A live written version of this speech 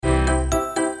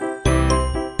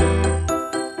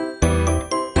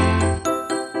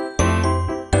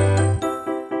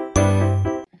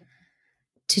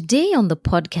Today on the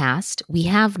podcast, we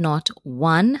have not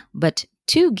one, but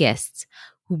two guests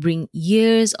who bring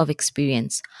years of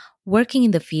experience working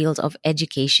in the field of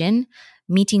education,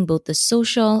 meeting both the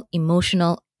social,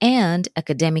 emotional, and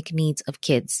academic needs of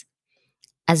kids.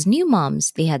 As new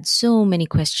moms, they had so many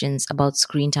questions about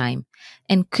screen time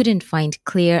and couldn't find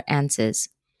clear answers.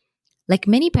 Like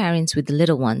many parents with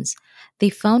little ones, they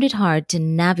found it hard to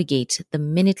navigate the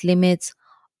minute limits,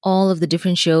 all of the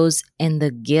different shows, and the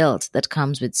guilt that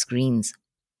comes with screens.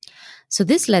 So,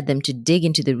 this led them to dig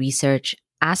into the research,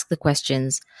 ask the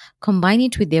questions, combine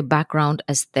it with their background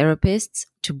as therapists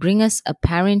to bring us a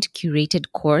parent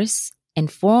curated course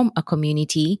and form a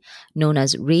community known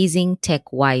as Raising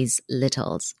Tech Wise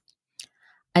Littles.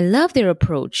 I love their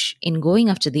approach in going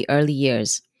after the early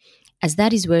years, as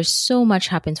that is where so much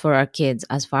happens for our kids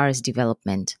as far as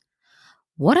development.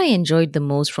 What I enjoyed the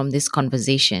most from this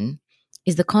conversation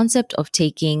is the concept of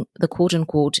taking the quote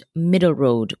unquote middle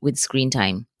road with screen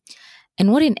time.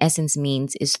 And what in essence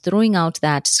means is throwing out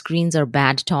that screens are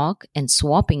bad talk and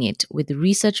swapping it with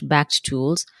research backed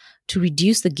tools to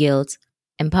reduce the guilt,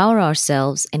 empower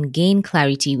ourselves, and gain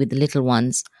clarity with the little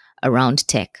ones around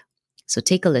tech. So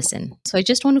take a listen. So I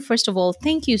just want to, first of all,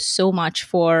 thank you so much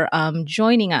for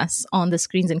joining us on the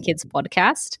Screens and Kids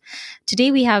podcast.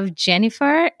 Today we have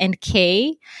Jenifer and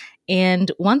Kay.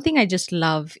 And one thing I just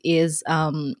love is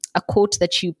a quote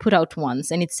that you put out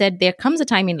once. And it said, there comes a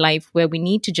time in life where we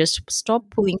need to just stop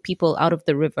pulling people out of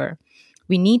the river.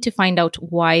 We need to find out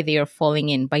why they are falling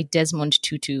in, by Desmond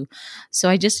Tutu. So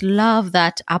I just love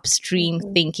that upstream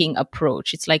thinking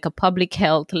approach. It's like a public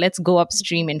health. Let's go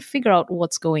upstream and figure out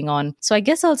what's going on. So I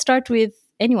guess I'll start with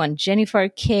anyone.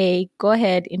 Jenifer, Kay, go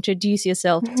ahead, introduce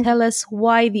yourself. Tell us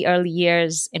why the early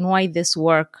years and why this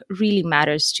work really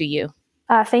matters to you.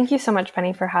 Thank you so much,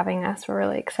 Penny, for having us. We're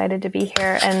really excited to be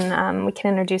here, and we can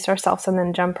introduce ourselves and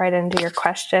then jump right into your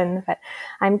question. But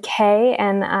I'm Kay,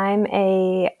 and I'm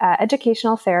a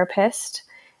educational therapist,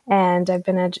 and I've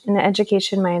been in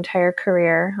education my entire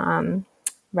career,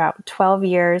 about 12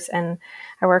 years, and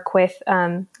I work with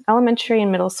elementary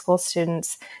and middle school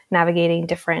students navigating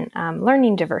different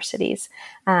learning diversities.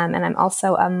 And I'm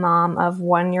also a mom of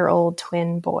 1-year-old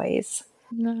twin boys.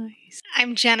 Nice.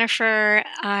 I'm Jenifer.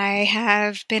 I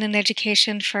have been in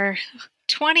education for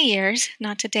 20 years,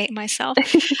 not to date myself.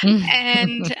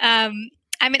 And I'm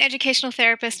an educational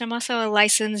therapist. I'm also a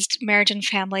licensed marriage and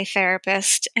family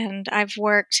therapist. And I've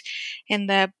worked in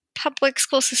the public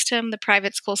school system, the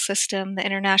private school system, the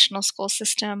international school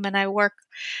system. And I work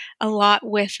a lot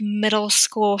with middle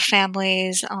school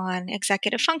families on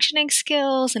executive functioning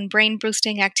skills and brain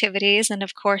boosting activities. And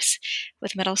of course,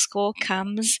 with middle school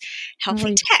comes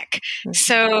healthy tech.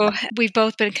 So we've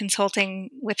both been consulting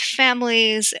with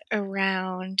families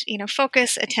around,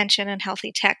 focus, attention, and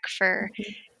healthy tech for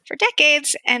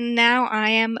decades. And now I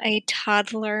am a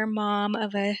toddler mom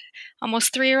of a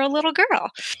almost 3-year-old little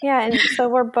girl. Yeah. And so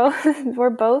we're both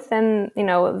in,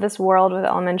 this world with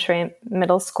elementary and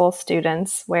middle school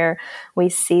students where we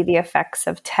see the effects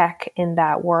of tech in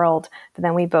that world, but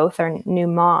then we both are new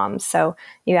moms. So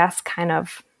you ask kind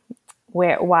of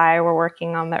why we're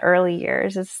working on the early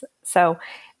years is so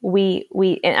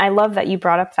and I love that you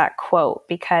brought up that quote,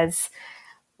 because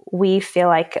we feel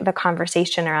like the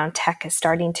conversation around tech is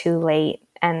starting too late.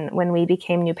 And when we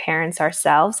became new parents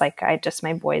ourselves,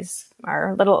 my boys are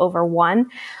a little over 1.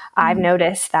 I've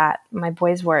noticed that my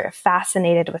boys were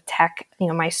fascinated with tech,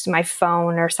 my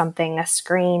phone or something, a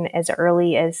screen as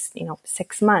early as,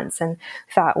 6 months, and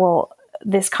thought, well,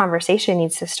 this conversation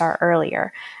needs to start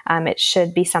earlier. It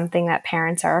should be something that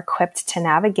parents are equipped to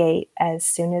navigate as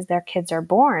soon as their kids are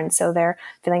born. So they're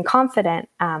feeling confident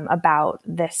about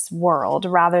this world,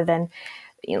 rather than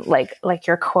like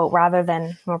your quote, rather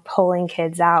than we're pulling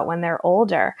kids out when they're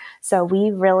older. So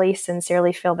we really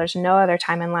sincerely feel there's no other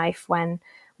time in life when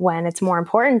it's more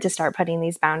important to start putting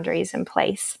these boundaries in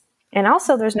place. And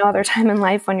also, there's no other time in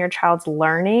life when your child's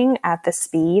learning at the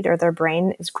speed, or their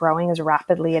brain is growing as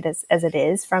rapidly as it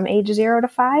is from age 0 to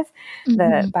 5.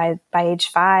 By age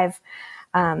 5,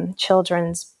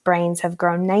 children's brains have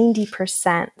grown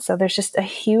 90%. So there's just a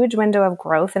huge window of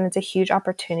growth, and it's a huge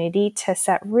opportunity to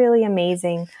set really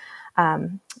amazing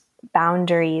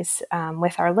boundaries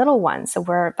with our little ones. So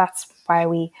that's why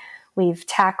we've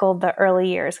tackled the early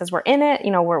years, because we're in it,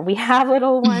 where we have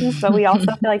little ones, but we also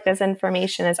feel like this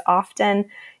information is often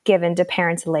given to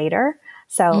parents later.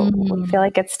 So we feel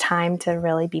like it's time to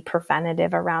really be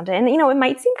preventative around it. And, it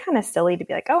might seem kind of silly to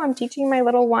be like, oh, I'm teaching my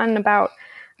little one about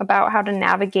how to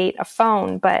navigate a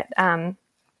phone. But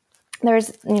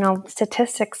there's,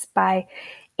 statistics by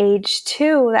age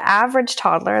 2, the average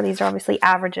toddler, these are obviously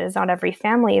averages, not every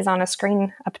family, is on a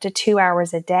screen up to 2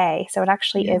 hours a day. So it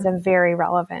actually is a very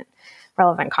relevant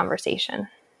conversation.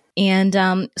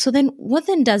 And so then what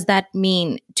then does that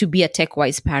mean to be a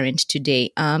tech-wise parent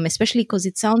today? Especially because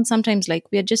it sounds sometimes like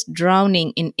we are just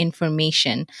drowning in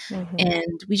information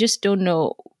and we just don't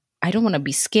know. I don't want to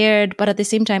be scared, but at the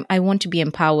same time, I want to be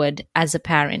empowered as a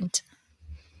parent.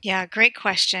 Yeah, great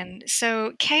question.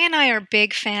 So Kay and I are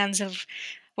big fans of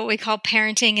what we call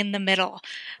parenting in the middle,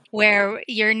 where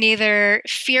you're neither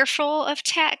fearful of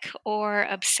tech or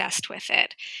obsessed with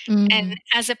it. And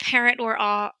as a parent, we're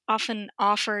often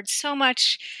offered so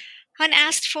much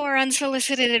unasked for,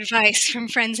 unsolicited advice from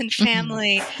friends and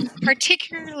family,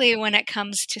 particularly when it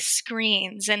comes to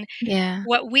screens. And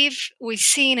what we've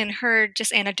seen and heard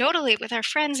just anecdotally with our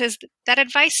friends is that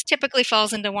advice typically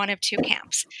falls into one of two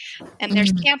camps. And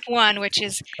there's camp one, which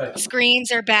is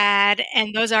screens are bad,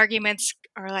 and those arguments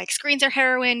are like screens are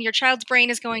heroin, your child's brain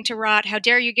is going to rot, how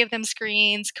dare you give them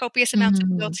screens, copious amounts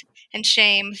of guilt and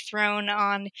shame thrown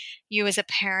on you as a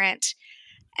parent.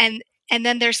 And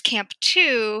then there's camp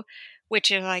two,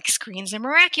 which are like screens are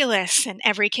miraculous and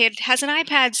every kid has an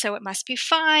iPad, so it must be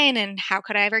fine. And how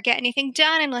could I ever get anything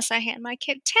done unless I hand my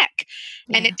kid tech?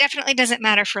 Yeah. And it definitely doesn't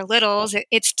matter for littles.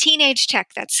 It's teenage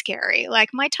tech that's scary. Like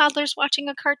my toddler's watching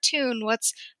a cartoon.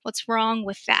 What's wrong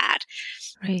with that?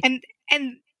 Right. And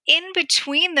in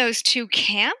between those two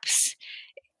camps,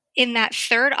 in that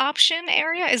third option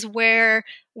area is where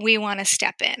we want to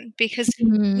step in, because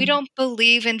we don't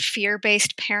believe in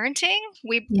fear-based parenting.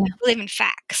 We believe in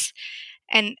facts.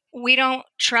 And we don't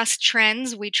trust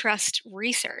trends, we trust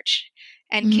research.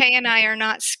 And Kay and I are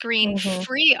not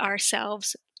screen-free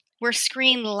ourselves. We're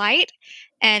screen light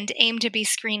and aim to be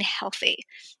screen healthy.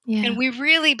 Yeah. And we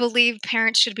really believe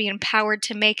parents should be empowered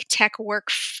to make tech work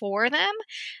for them,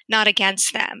 not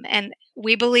against them. And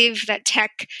we believe that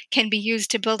tech can be used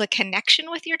to build a connection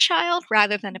with your child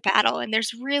rather than a battle. And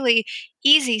there's really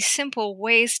easy, simple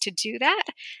ways to do that.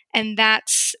 And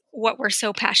that's what we're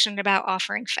so passionate about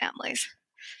offering families.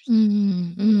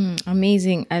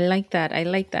 Amazing. I like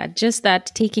that. Just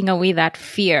that taking away that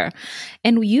fear.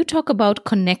 And you talk about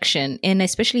connection, and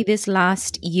especially this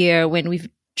last year when we've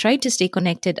tried to stay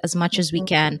connected as much as we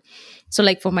can. So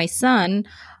like for my son,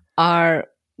 our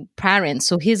parents,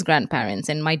 so his grandparents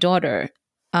and my daughter,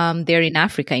 they're in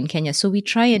Africa, in Kenya. So we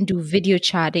try and do video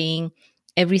chatting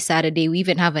every Saturday. We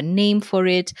even have a name for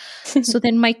it. So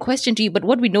then my question to you, but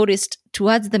what we noticed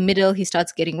towards the middle, he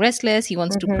starts getting restless. He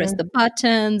wants to press the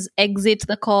buttons, exit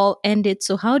the call, end it.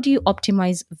 So how do you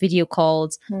optimize video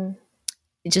calls?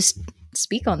 Just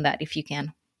speak on that if you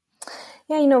can.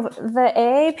 Yeah, the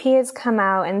AAP has come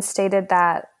out and stated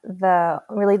that the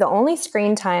only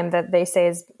screen time that they say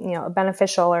is,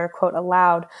 beneficial or quote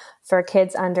allowed for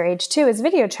kids under age 2 is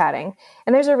video chatting.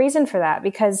 And there's a reason for that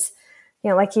because,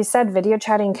 like you said, video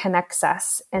chatting connects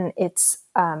us, and it's,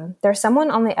 there's someone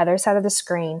on the other side of the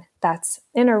screen that's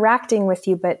interacting with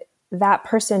you, but that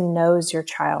person knows your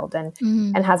child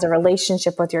and has a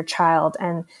relationship with your child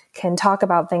and can talk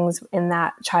about things in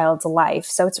that child's life.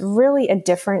 So it's really a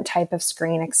different type of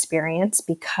screen experience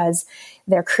because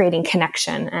they're creating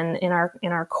connection. And in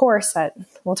our course that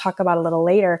we'll talk about a little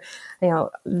later,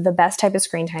 the best type of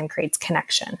screen time creates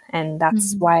connection. And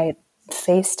that's why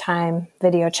FaceTime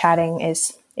video chatting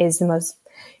is the most,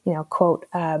 quote,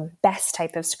 best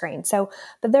type of screen. So,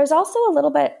 but there's also a little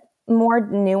bit more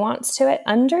nuance to it.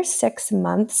 Under 6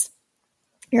 months,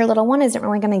 your little one isn't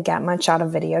really going to get much out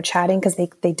of video chatting because they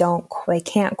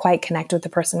can't quite connect with the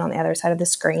person on the other side of the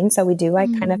screen. So we do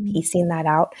kind of piecing that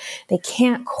out. They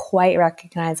can't quite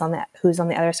recognize who's on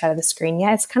the other side of the screen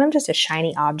yet. It's kind of just a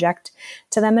shiny object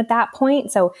to them at that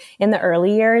point. So in the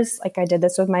early years, like I did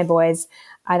this with my boys,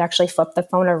 I'd actually flip the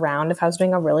phone around if I was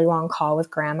doing a really long call with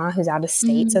grandma who's out of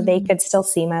state. So they could still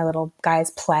see my little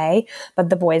guys play, but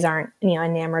the boys aren't,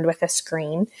 enamored with a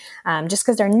screen just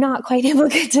because they're not quite able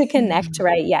to connect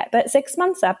right yet. But 6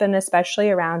 months up, and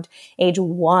especially around age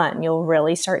 1, you'll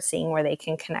really start seeing where they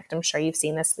can connect. I'm sure you've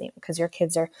seen this because your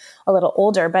kids are a little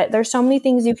older, but there's so many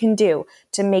things you can do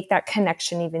to make that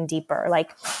connection even deeper,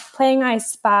 like playing I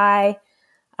Spy,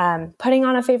 putting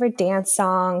on a favorite dance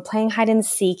song, playing hide and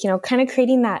seek, kind of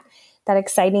creating that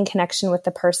exciting connection with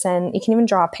the person. You can even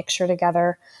draw a picture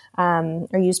together or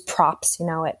use props.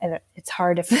 It's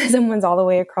hard if someone's all the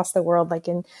way across the world, like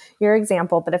in your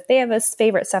example, but if they have a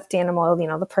favorite stuffed animal,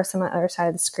 the person on the other side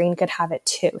of the screen could have it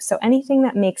too. So anything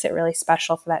that makes it really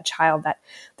special for that child, that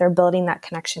they're building that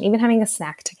connection. Even having a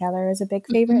snack together is a big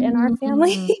favorite in our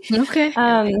family. Okay.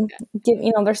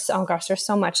 There's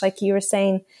so much, like you were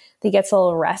saying, he gets a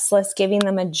little restless, giving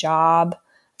them a job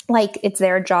like it's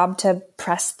their job to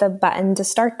press the button to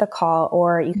start the call,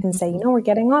 or you can say, we're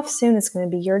getting off soon. It's going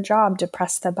to be your job to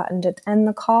press the button to end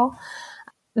the call.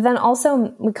 Then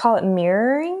also we call it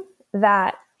mirroring,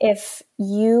 that if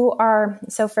you are,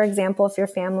 so for example, if your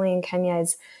family in Kenya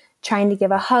is trying to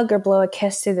give a hug or blow a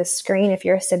kiss through the screen, if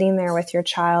you're sitting there with your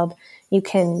child, you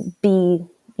can be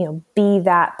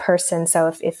that person.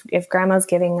 So if grandma's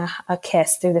giving a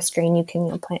kiss through the screen, you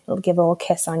can give a little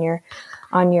kiss on your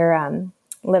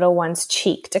little one's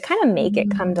cheek to kind of make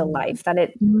it come to life,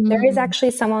 that there is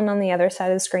actually someone on the other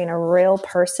side of the screen, a real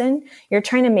person. You're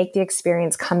trying to make the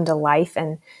experience come to life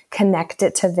and connect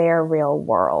it to their real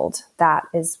world. That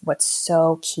is what's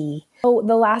so key. Oh,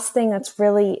 the last thing that's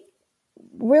really,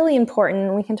 really important,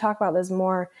 and we can talk about this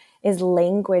more, is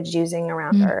language using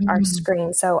around our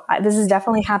screen. So this has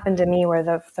definitely happened to me, where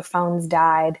the phones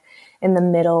died in the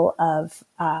middle of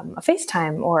a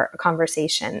FaceTime or a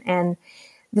conversation. And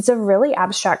it's a really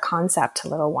abstract concept to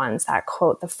little ones, that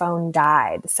quote, the phone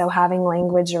died. So having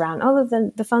language around,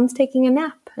 the phone's taking a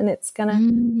nap and it's going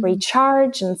to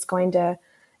recharge, and it's going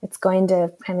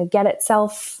to kind of get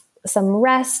itself some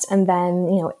rest. And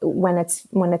then, when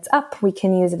it's up, we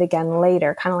can use it again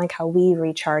later, kind of like how we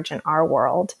recharge in our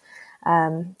world.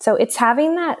 So it's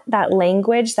having that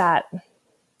language that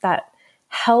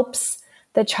helps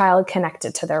the child connect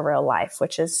it to their real life,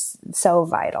 which is so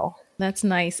vital. That's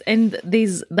nice. And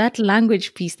there's that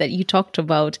language piece that you talked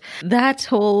about. I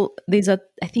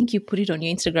think you put it on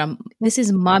your Instagram. This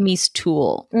is mommy's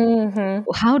tool. Mm-hmm.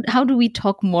 How do we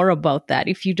talk more about that?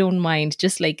 If you don't mind,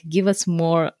 just like give us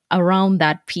more around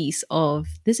that piece of,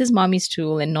 this is mommy's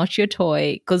tool and not your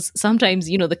toy. Because sometimes,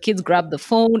 the kids grab the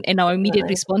phone and our immediate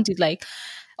response is like,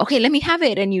 okay, let me have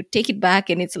it. And you take it back.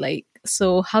 And it's like,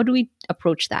 so how do we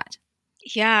approach that?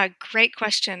 Yeah, great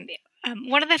question.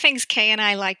 One of the things Kay and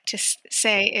I like to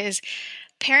say is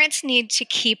parents need to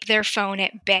keep their phone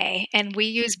at bay. And we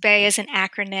use bay as an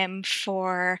acronym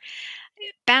for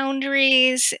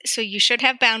boundaries. So you should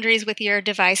have boundaries with your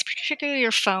device, particularly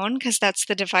your phone, because that's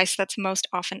the device that's most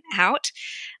often out.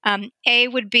 A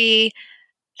would be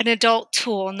an adult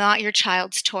tool, not your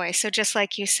child's toy. So just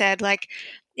like you said, like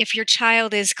if your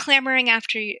child is clamoring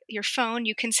after your phone,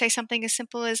 you can say something as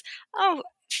simple as, "Oh,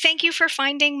 thank you for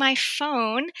finding my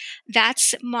phone.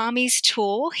 That's mommy's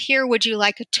tool. Here, would you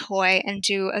like a toy?" And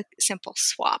do a simple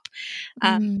swap.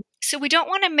 So we don't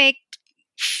want to make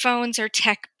phones or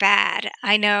tech bad.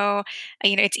 I know,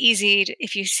 it's easy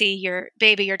if you see your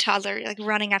baby, your toddler, like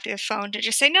running after the phone, to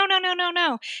just say, no, no, no, no,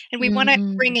 no. And we want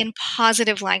to bring in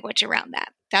positive language around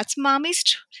that. That's mommy's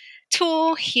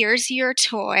tool. Here's your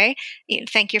toy.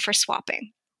 Thank you for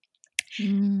swapping.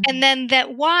 And then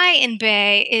that why in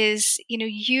Bay is,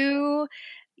 you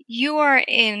are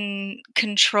in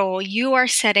control. You are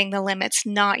setting the limits,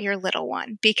 not your little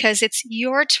one, because it's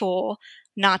your tool,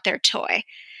 not their toy.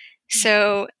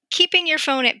 So keeping your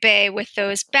phone at bay with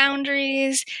those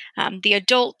boundaries, the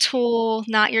adult tool,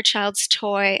 not your child's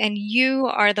toy, and you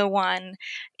are the one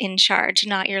in charge,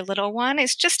 not your little one,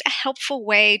 is just a helpful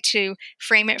way to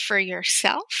frame it for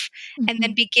yourself and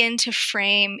then begin to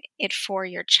frame it for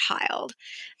your child.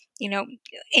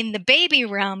 In the baby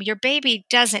realm, your baby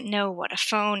doesn't know what a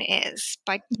phone is.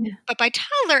 But by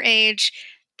toddler age,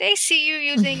 they see you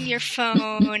using your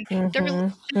phone.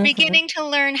 They're beginning to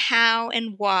learn how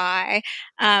and why.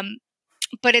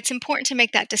 But it's important to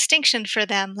make that distinction for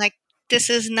them. Like, this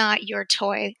is not your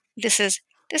toy. This is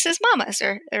mama's,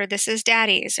 or this is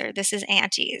daddy's, or this is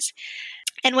auntie's.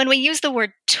 And when we use the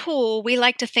word tool, we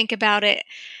like to think about it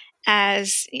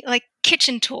as like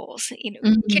kitchen tools.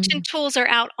 Kitchen tools are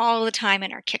out all the time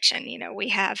in our kitchen. We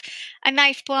have a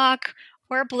knife block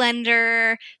or a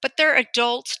blender, but they're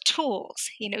adult tools.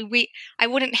 I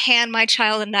wouldn't hand my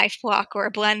child a knife block or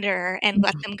a blender and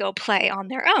let them go play on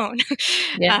their own.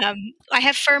 Yeah. I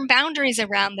have firm boundaries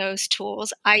around those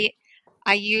tools. I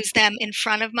use them in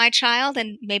front of my child,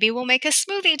 and maybe we'll make a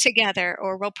smoothie together,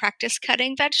 or we'll practice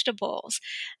cutting vegetables.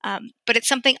 But it's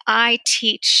something I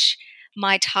teach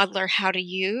my toddler how to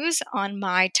use on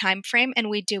my time frame, and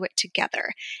we do it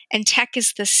together. And tech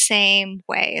is the same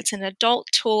way. It's an adult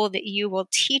tool that you will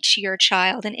teach your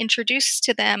child and introduce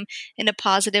to them in a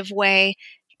positive way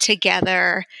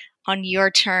together on your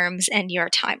terms and your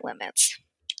time limits.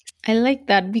 I like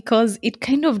that, because it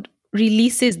kind of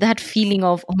releases that feeling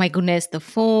of, oh my goodness, the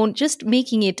phone, just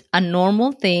making it a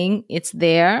normal thing. It's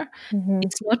there.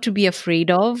 It's not to be afraid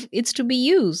of. It's to be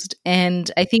used. And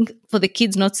I think for the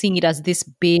kids, not seeing it as this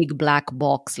big black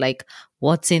box, like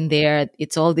what's in there,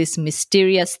 it's all this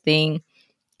mysterious thing.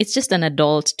 It's just an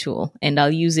adult tool, and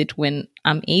I'll use it when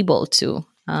I'm able to.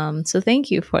 So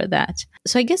thank you for that.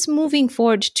 So I guess moving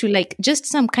forward to like just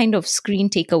some kind of screen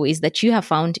takeaways that you have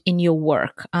found in your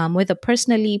work, whether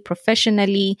personally,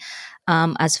 professionally,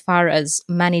 as far as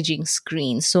managing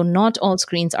screens. So not all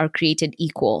screens are created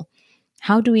equal.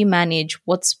 How do we manage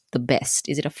what's the best?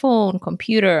 Is it a phone,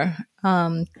 computer?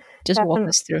 Just walk Definitely.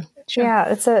 us through. Sure.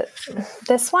 Yeah,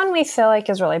 this one we feel like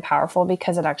is really powerful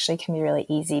because it actually can be really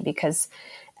easy because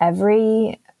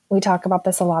we talk about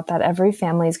this a lot, that every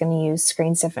family is going to use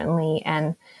screens differently,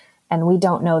 and we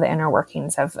don't know the inner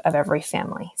workings of every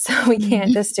family. So we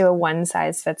can't just do a one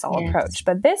size fits all approach.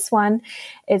 But this one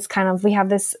is kind of,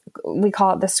 we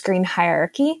call it the screen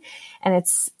hierarchy. And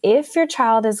it's if your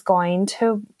child is going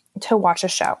to watch a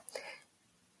show,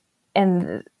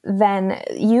 and then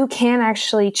you can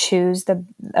actually choose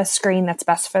a screen that's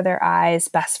best for their eyes,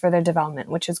 best for their development,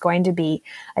 which is going to be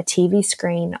a TV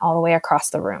screen all the way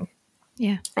across the room.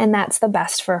 Yeah. And that's the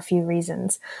best for a few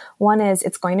reasons. One is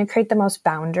it's going to create the most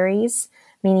boundaries,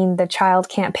 meaning the child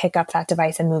can't pick up that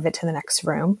device and move it to the next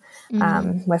room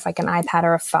with like an iPad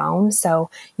or a phone.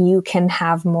 So you can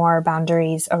have more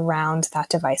boundaries around that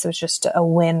device. So it's just a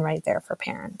win right there for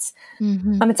parents.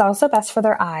 It's also best for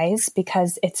their eyes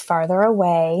because it's farther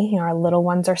away. You know, our little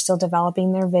ones are still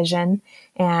developing their vision,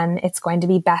 and it's going to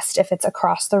be best if it's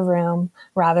across the room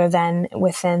rather than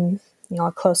within,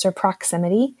 a closer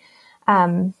proximity.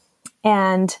 And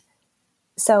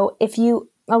so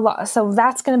so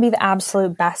that's going to be the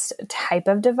absolute best type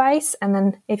of device. And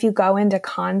then if you go into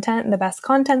content, the best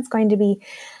content's going to be,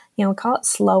 call it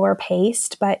slower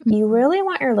paced, but you really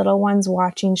want your little ones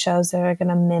watching shows that are going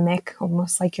to mimic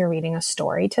almost like you're reading a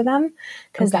story to them.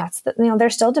 Cause that's they're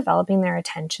still developing their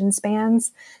attention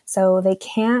spans. So they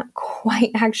can't quite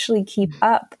actually keep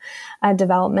up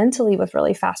developmentally with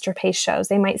really faster paced shows.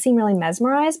 They might seem really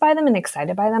mesmerized by them and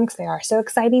excited by them because they are so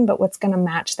exciting, but what's going to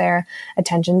match their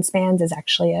attention spans is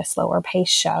actually a slower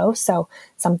paced show. So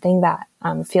something that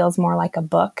feels more like a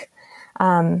book.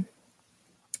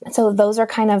 So those are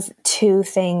kind of two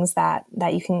things that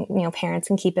you can, parents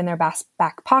can keep in their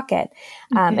back pocket.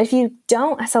 If you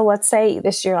don't, so let's say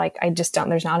this year, like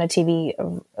there's not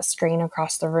a screen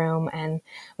across the room and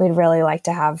we'd really like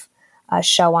to have a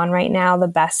show on right now. The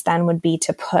best then would be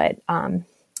to put a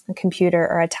computer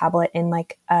or a tablet in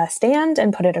like a stand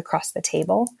and put it across the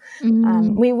table.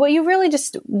 What we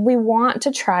want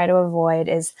to try to avoid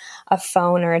is a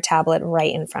phone or a tablet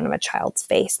right in front of a child's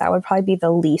face. That would probably be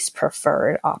the least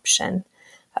preferred option.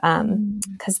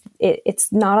 Because it's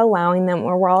not allowing them,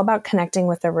 we're all about connecting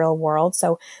with the real world.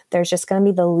 So there's just going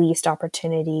to be the least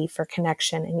opportunity for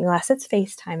connection, unless it's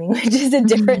FaceTiming, which is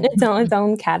its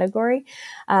own category.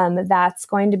 That's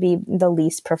going to be the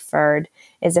least preferred,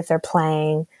 is if they're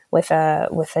playing with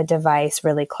a device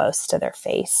really close to their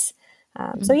face.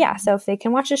 So if they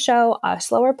can watch a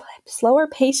slower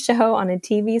paced show on a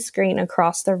TV screen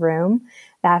across the room,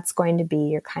 that's going to be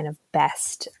your kind of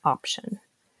best option.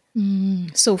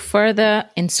 So further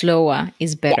and slower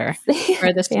is better. Yes.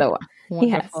 Further, slower.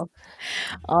 Wonderful.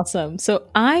 Yes. Awesome. So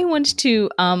I want to,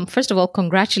 first of all,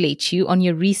 congratulate you on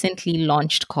your recently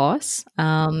launched course.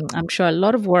 I'm sure a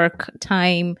lot of work,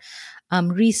 time,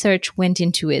 research went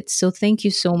into it. So thank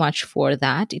you so much for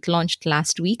that. It launched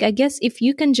last week. I guess if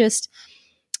you can just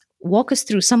walk us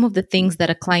through some of the things that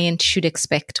a client should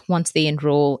expect once they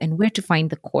enroll and where to find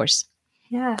the course.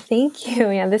 Yeah, thank you.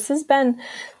 Yeah, this has been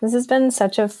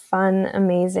such a fun,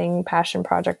 amazing passion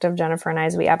project of Jenifer and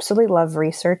I's. We absolutely love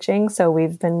researching. So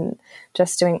we've been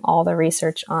just doing all the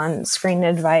research on screen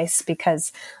advice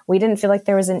because we didn't feel like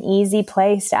there was an easy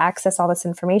place to access all this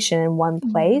information in one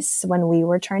place when we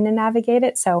were trying to navigate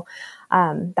it. So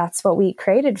that's what we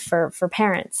created for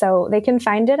parents. So they can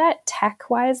find it at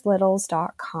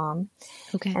techwiselittles.com.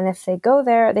 Okay. And if they go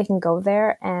there, they can go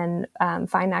there and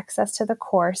find access to the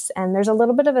course. And there's a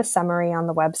little bit of a summary on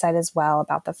the website as well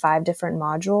about the 5 different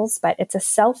modules, but it's a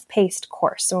self-paced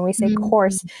course. So when we say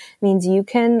course, it means you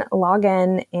can log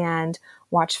in and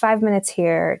watch 5 minutes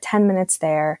here, 10 minutes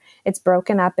there. It's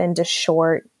broken up into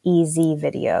short, easy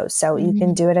videos. So you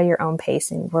can do it at your own pace.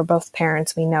 And we're both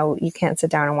parents. We know you can't sit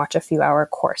down and watch a few-hour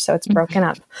course. So it's broken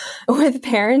up with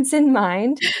parents in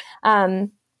mind.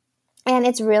 And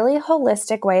it's really a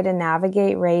holistic way to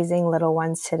navigate raising little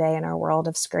ones today in our world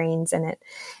of screens. And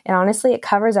honestly, it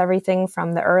covers everything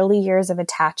from the early years of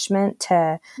attachment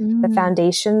to the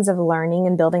foundations of learning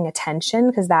and building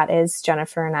attention, because that is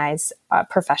Jenifer and I's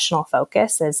professional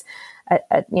focus is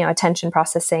attention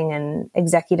processing and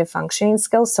executive functioning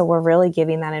skills. So we're really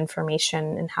giving that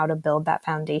information and how to build that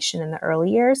foundation in the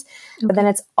early years. Okay. But then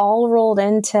it's all rolled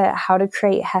into how to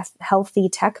create healthy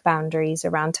tech boundaries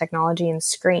around technology and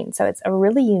screen. So it's a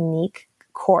really unique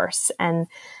course. And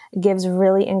gives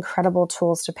really incredible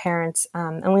tools to parents.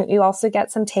 And we also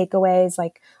get some takeaways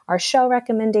like our show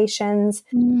recommendations.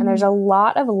 And there's a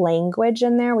lot of language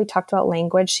in there. We talked about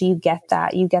language. So you get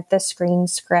that. You get the screen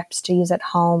scripts to use at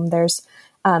home. There's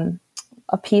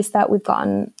a piece that we've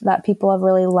gotten that people have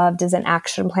really loved is an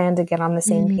action plan to get on the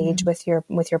same page with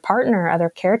your partner, other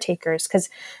caretakers. Because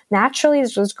naturally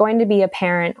there's going to be a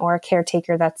parent or a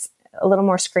caretaker that's a little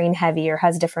more screen heavy or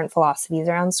has different philosophies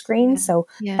around screens. So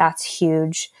that's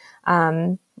huge.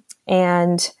 And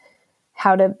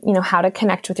how to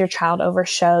connect with your child over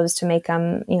shows to make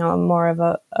them, more of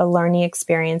a learning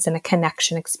experience and a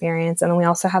connection experience. And then we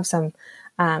also have some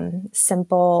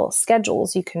simple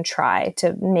schedules you can try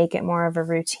to make it more of a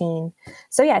routine.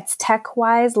 So it's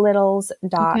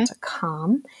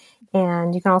techwiselittles.com.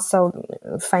 And you can also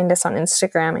find us on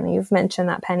Instagram. And you've mentioned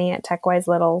that, Penny, at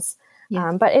TechWiseLittles.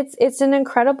 Yeah. But it's an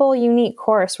incredible, unique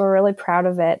course. We're really proud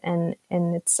of it. And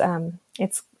it's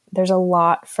there's a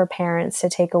lot for parents to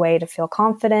take away, to feel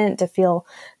confident, to feel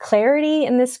clarity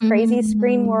in this crazy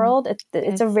screen world.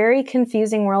 It's a very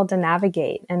confusing world to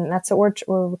navigate. And that's what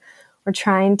we're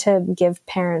trying to give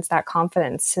parents that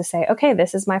confidence to say, okay,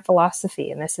 this is my philosophy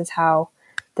and this is how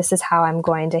I'm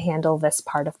going to handle this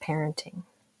part of parenting.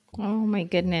 Oh my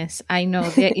goodness. I know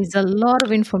there is a lot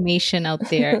of information out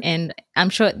there, and I'm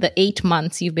sure the 8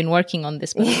 months you've been working on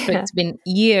this, but I'm sure it's been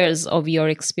years of your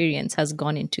experience has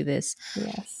gone into this.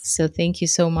 Yes. So thank you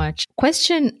so much.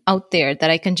 Question out there that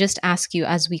I can just ask you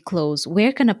as we close.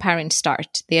 Where can a parent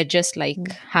start? They're just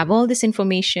have all this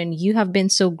information. You have been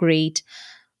so great.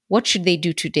 What should they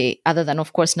do today other than,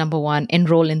 of course, number one,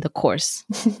 enroll in the course?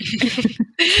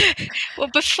 Well,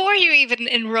 before you even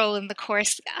enroll in the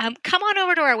course, come on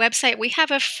over to our website. We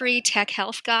have a free tech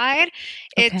health guide.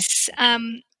 Okay.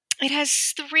 It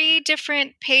has 3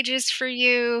 different pages for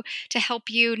you to help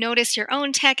you notice your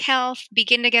own tech health,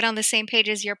 begin to get on the same page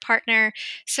as your partner.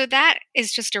 So that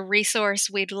is just a resource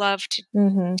we'd love to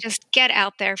just get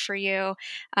out there for you.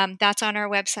 That's on our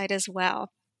website as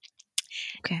well.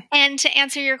 Okay. And to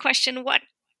answer your question,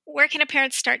 where can a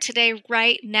parent start today,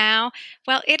 right now?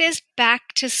 Well, it is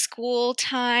back to school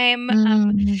time.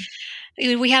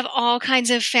 We have all kinds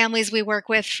of families we work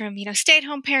with, from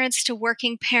stay-at-home parents to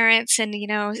working parents, and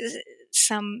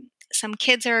some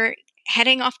kids are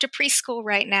heading off to preschool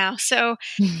right now. So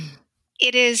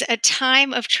it is a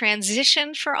time of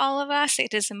transition for all of us.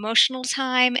 It is emotional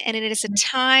time, and it is a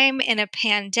time in a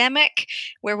pandemic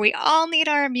where we all need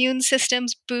our immune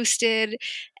systems boosted.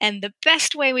 And the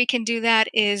best way we can do that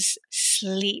is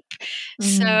sleep.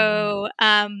 So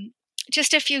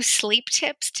just a few sleep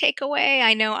tips take away.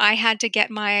 I know I had to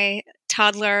get my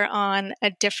toddler on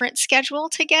a different schedule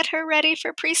to get her ready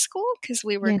for preschool because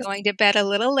we were going to bed a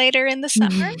little later in the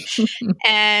summer.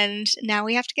 And now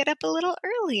we have to get up a little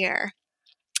earlier.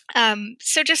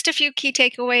 So just a few key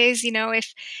takeaways.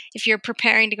 If you're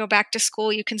preparing to go back to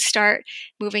school, you can start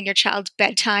moving your child's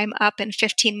bedtime up in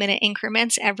 15-minute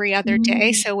increments every other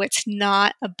day. So it's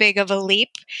not a big of a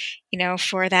leap,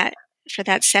 for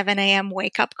that 7 a.m.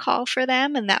 wake up call for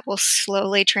them. And that will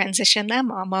slowly transition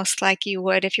them, almost like you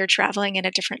would if you're traveling in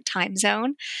a different time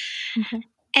zone. Okay.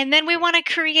 And then we want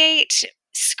to create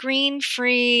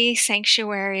screen-free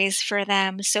sanctuaries for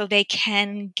them so they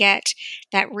can get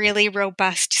that really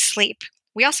robust sleep.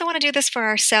 We also want to do this for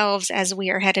ourselves as we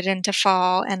are headed into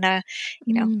fall and a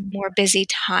more busy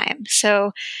time.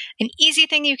 So an easy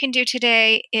thing you can do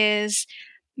today is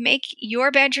make your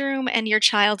bedroom and your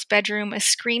child's bedroom a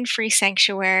screen-free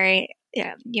sanctuary.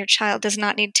 Your child does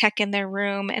not need tech in their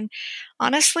room. And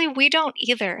honestly, we don't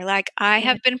either. I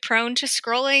have been prone to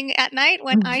scrolling at night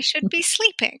when I should be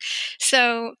sleeping.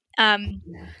 So a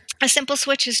simple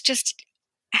switch is just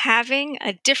having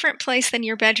a different place than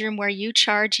your bedroom where you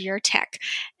charge your tech.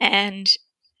 And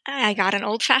I got an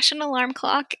old-fashioned alarm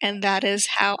clock, and that is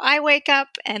how I wake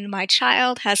up. And my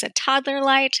child has a toddler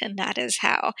light, and that is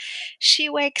how she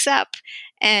wakes up.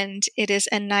 And it is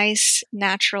a nice,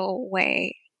 natural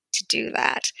way to do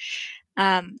that.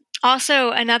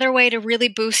 Also, another way to really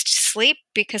boost sleep,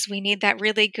 because we need that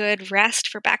really good rest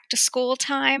for back to school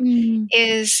time,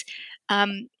 is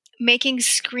making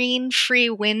screen-free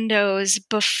windows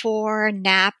before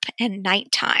nap and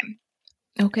nighttime.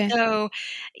 Okay. So,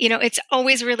 it's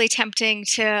always really tempting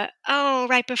to,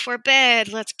 right before bed,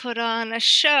 let's put on a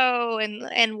show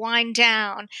and wind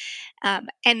down.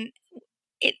 And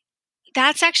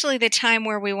that's actually the time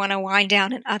where we want to wind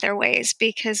down in other ways,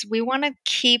 because we want to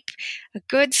keep a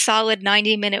good solid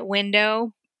 90-minute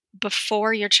window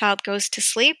before your child goes to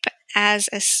sleep as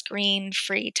a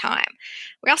screen-free time.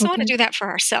 We also want to do that for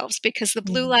ourselves, because the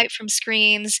blue light from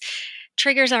screens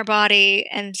triggers our body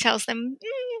and tells them,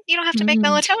 you don't have to make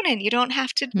melatonin. You don't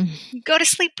have to go to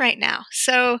sleep right now.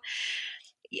 So,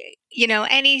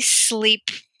 any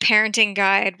sleep parenting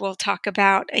guide will talk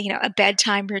about, a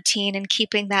bedtime routine and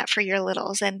keeping that for your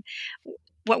littles. And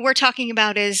what we're talking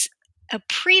about is a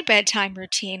pre-bedtime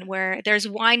routine where there's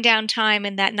wind down time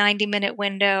in that 90-minute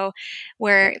window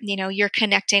where, you're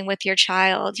connecting with your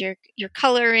child, you're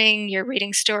coloring, you're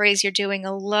reading stories, you're doing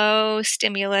a low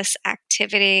stimulus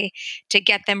activity to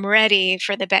get them ready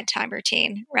for the bedtime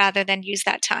routine rather than use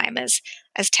that time as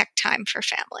tech time for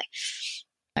family.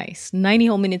 Nice. 90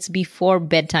 whole minutes before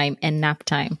bedtime and nap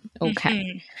time.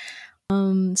 Okay.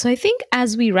 So I think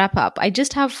as we wrap up, I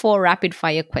just have 4 rapid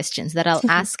fire questions that I'll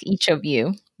ask each of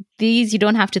you. These you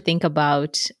don't have to think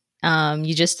about.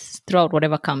 You just throw out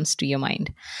whatever comes to your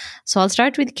mind. So I'll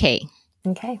start with Kay.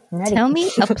 Okay, I'm ready. Tell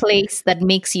me a place that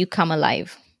makes you come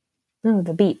alive. Oh,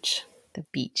 the beach. The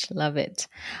beach. Love it.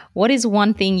 What is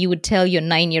one thing you would tell your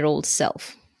 9-year-old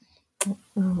self?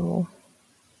 Oh,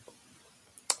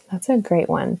 that's a great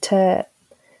one. To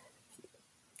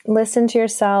listen to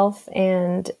yourself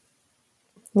and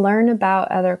learn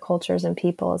about other cultures and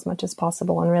people as much as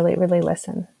possible and really, really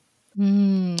listen.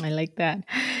 I like that.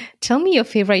 Tell me your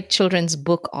favorite children's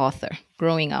book author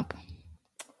growing up.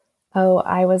 Oh,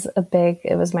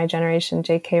 it was my generation,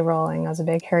 J.K. Rowling. I was a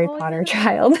big Harry Potter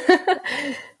child.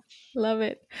 Love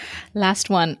it. Last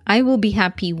one. I will be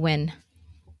happy when?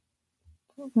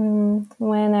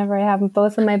 Whenever I have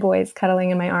both of my boys cuddling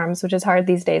in my arms, which is hard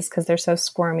these days because they're so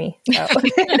squirmy. So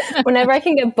whenever I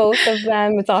can get both of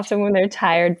them, it's often when they're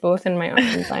tired, both in my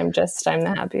arms, I'm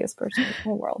the happiest person in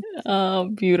the world. Oh,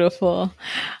 beautiful.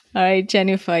 All right,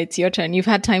 Jenifer, it's your turn. You've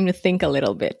had time to think a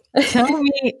little bit. Tell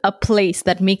me a place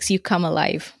that makes you come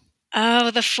alive.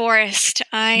 Oh, the forest.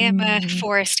 I am a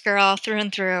forest girl through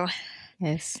and through.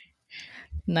 Yes.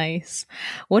 Nice.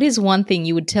 What is one thing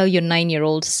you would tell your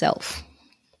 9-year-old self?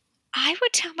 I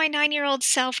would tell my 9-year-old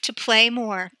self to play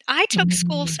more. I took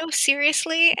school so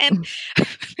seriously, and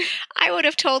I would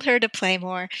have told her to play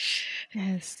more.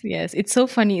 Yes. It's so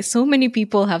funny. So many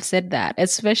people have said that,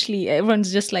 especially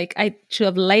everyone's just like, I should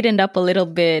have lightened up a little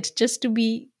bit just to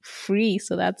be free.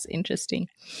 So that's interesting.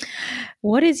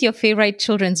 What is your favorite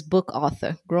children's book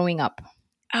author growing up?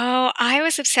 Oh, I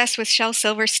was obsessed with Shel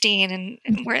Silverstein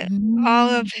and all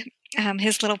of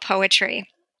his little poetry.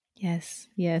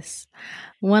 Yes.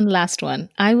 One last one.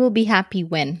 I will be happy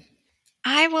when?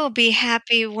 I will be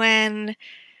happy when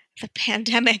the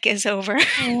pandemic is over.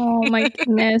 Oh my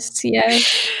goodness.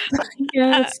 Yes.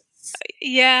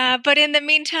 Yeah, but in the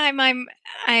meantime,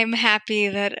 I'm happy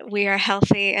that we are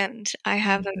healthy and I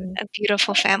have a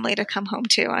beautiful family to come home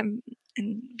to. I'm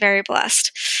very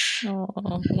blessed.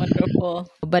 Oh, wonderful.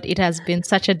 But it has been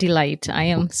such a delight. I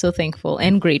am so thankful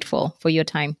and grateful for your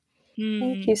time.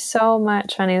 Thank you so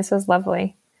much, honey. This was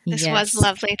lovely. This was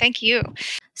lovely. Thank you.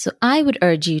 So I would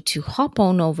urge you to hop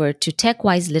on over to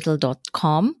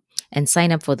techwiselittle.com and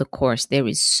sign up for the course. There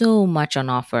is so much on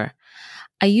offer.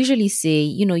 I usually say,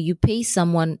 you pay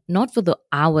someone not for the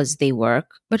hours they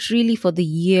work, but really for the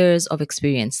years of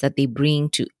experience that they bring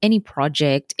to any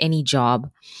project, any job.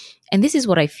 And this is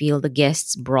what I feel the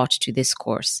guests brought to this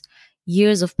course.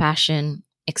 Years of passion,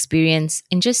 experience,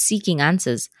 and just seeking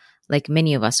answers, like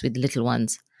many of us with little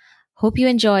ones. Hope you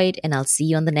enjoyed, and I'll see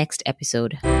you on the next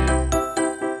episode.